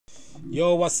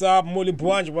Yo, what's up, Muli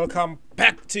Bwanj? Welcome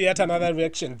back to yet another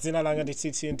reaction. Zina langa di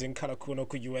titi in Kalakuno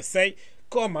ku USA.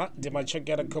 Koma di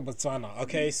machogera ku Botswana.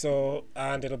 Okay, so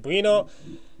and the Bruno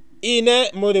Ine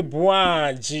Muli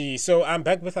Bwanji. So I'm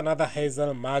back with another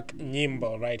Hazel Mark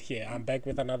Nyimbo right here. I'm back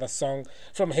with another song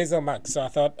from Hazel Mark. So I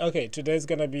thought, okay, today's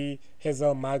gonna be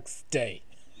Hazel Mark's day.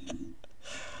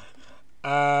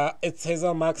 It's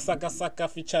Hazel Mark Saka Saka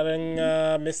featuring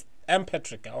Miss M.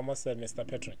 Patrick. I almost said Mr.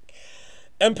 Patrick.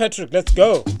 M. Patrick, let's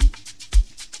go.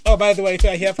 Oh, by the way, if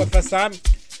you're here for the first time,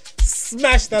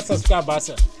 smash that subscribe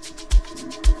button.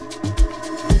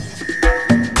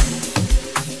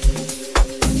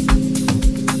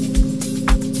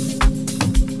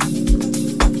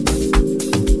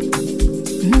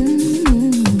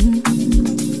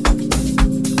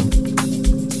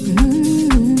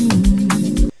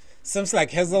 Seems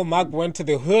like Hazel Mark went to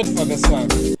the hood for this one.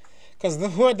 Because the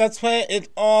hood, that's where it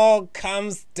all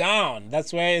comes down.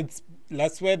 That's where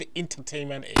the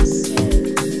entertainment is.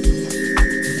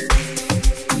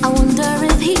 I wonder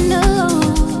if he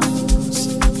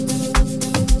knows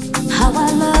how I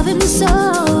love him so.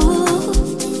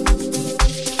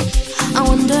 I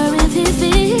wonder if he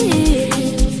feels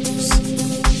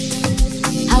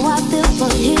how I feel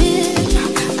for him.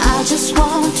 I just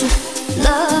want to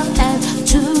love and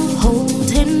to hold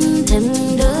him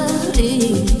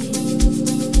tenderly.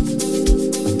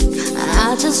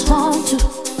 I just want to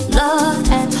love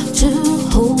and to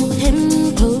hold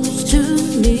him close to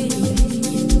me,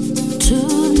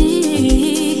 to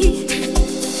me.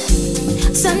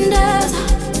 Sanders,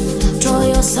 draw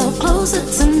yourself closer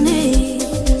to me.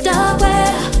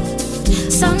 Dawe,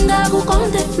 sanga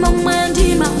kukonde,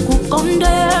 momwendi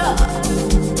makukonde,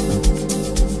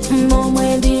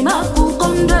 momwendi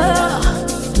makukonde.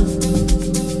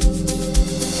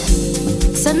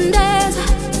 Sanders,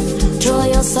 draw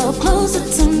yourself closer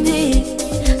to me.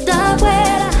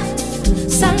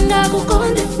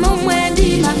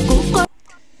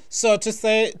 So to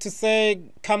say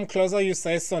come closer, you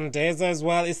say Sondeza as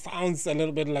well. It sounds a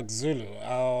little bit like Zulu.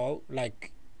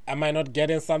 Like, am I not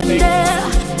getting something?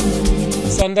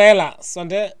 Sondela,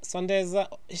 Sondeza.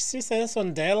 Is she saying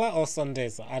Sondela or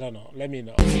Sondeza? I don't know. Let me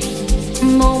know.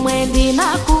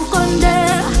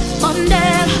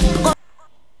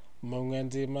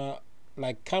 Mongwendima,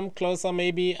 like come closer,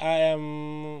 maybe I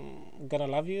am gonna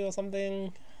love you or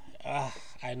something.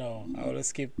 I know, I will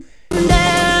skip.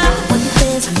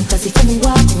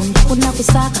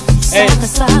 Hey.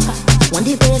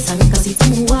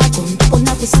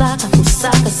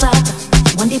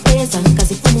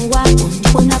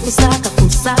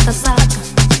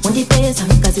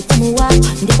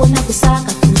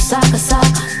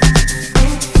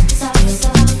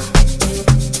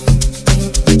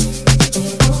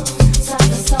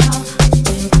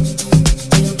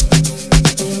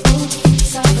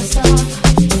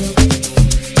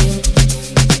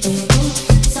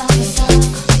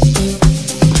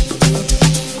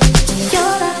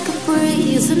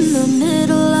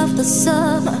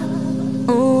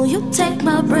 Take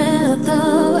my breath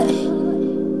away,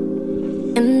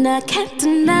 and I can't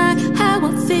deny how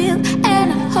I feel,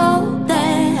 and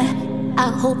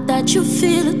I hope that you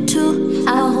feel it too.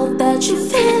 I hope that you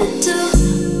feel it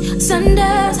too.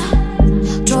 Sanders,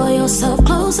 draw yourself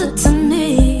closer to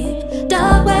me.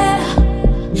 Dawe,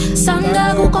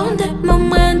 sanga kukonde,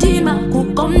 momwendi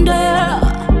makukonde,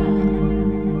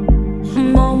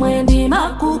 momwendi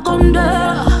makukonde.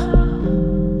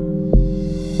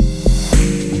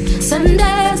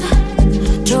 Sanders,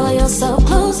 draw yourself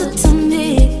closer to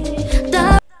me.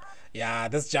 Yeah,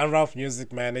 this genre of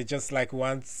music, man, it just like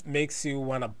makes you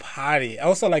wanna party.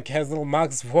 Also, like Hazel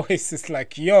Mark's voice is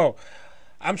like, yo,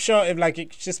 I'm sure if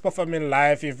like she's performing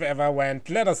live, if you ever went,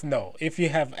 let us know if you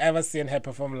have ever seen her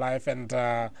perform live, and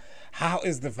how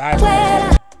is the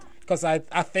vibe? Because I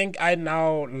think I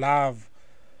now love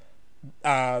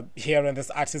hearing this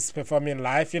artist performing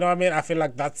live. You know what I mean? I feel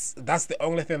like that's the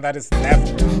only thing that is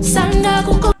left.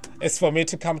 It's for me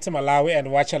to come to Malawi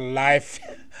and watch a live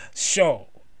show.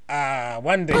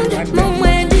 One day.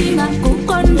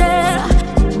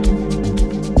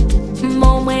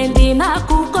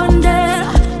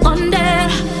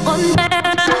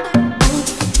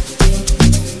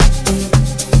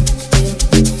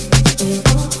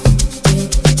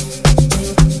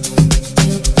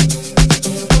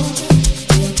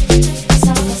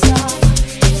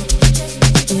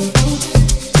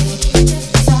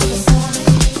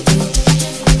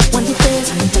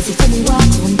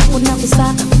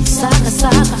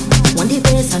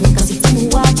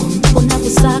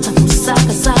 Kusaka,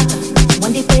 kusaka, saka.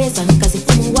 One day, pesa,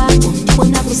 nikazifumu wako,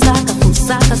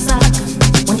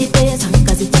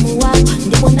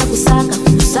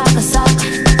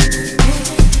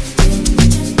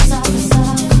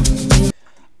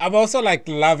 I'm also like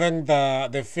loving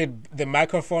the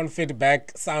microphone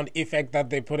feedback sound effect that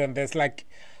they put in this. Like,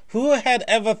 who had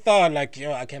ever thought like,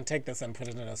 yo, I can take this and put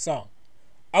it in a song?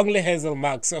 Only Hazel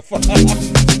Mark so far.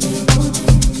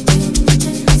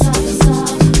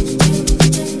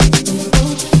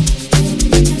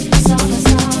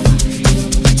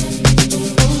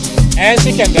 And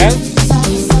she can dance.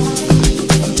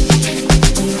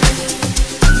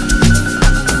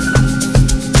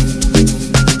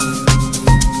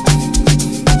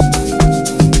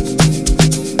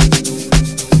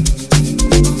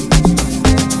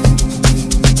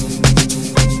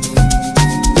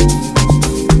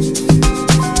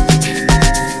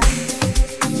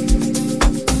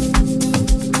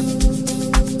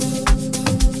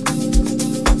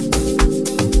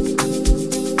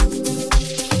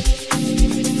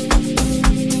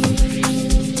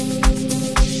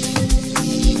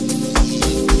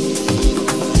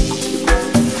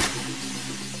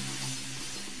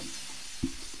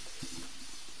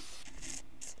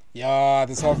 Yo,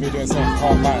 this whole video is so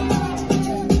cool, man.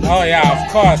 Oh yeah,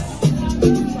 of course.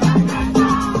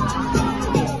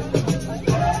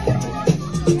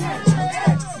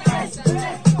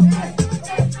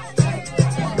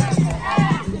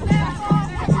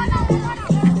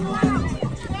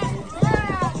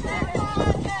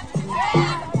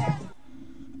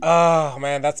 Oh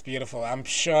man, that's beautiful. I'm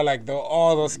sure like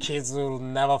all those kids will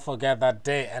never forget that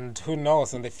day, and who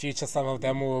knows, in the future some of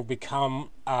them will become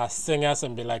singers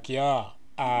and be like, yeah,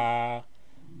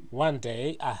 one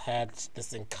day I had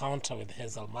this encounter with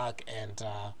Hazel Mark and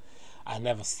I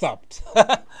never stopped.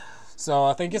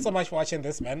 So thank you so much for watching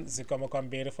this, man. Zikomo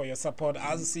Kwambiri for your support.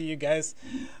 I'll see you guys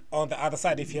on the other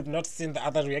side. If you have not seen the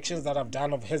other reactions that I've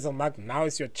done of Hazel Mark, now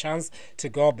is your chance to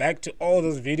go back to all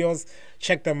those videos,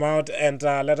 check them out, and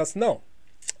let us know.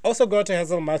 Also go to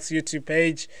Hazel Mark's YouTube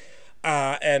page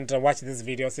and watch these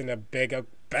videos in a bigger,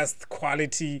 best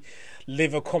quality.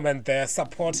 Leave a comment there,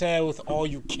 support her with all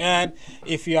you can.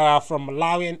 If you are from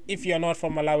Malawi, and if you're not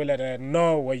from Malawi, let her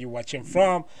know where you're watching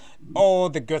from, all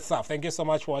the good stuff. Thank you so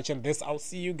much for watching this. I'll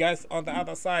see you guys on the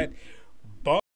other side.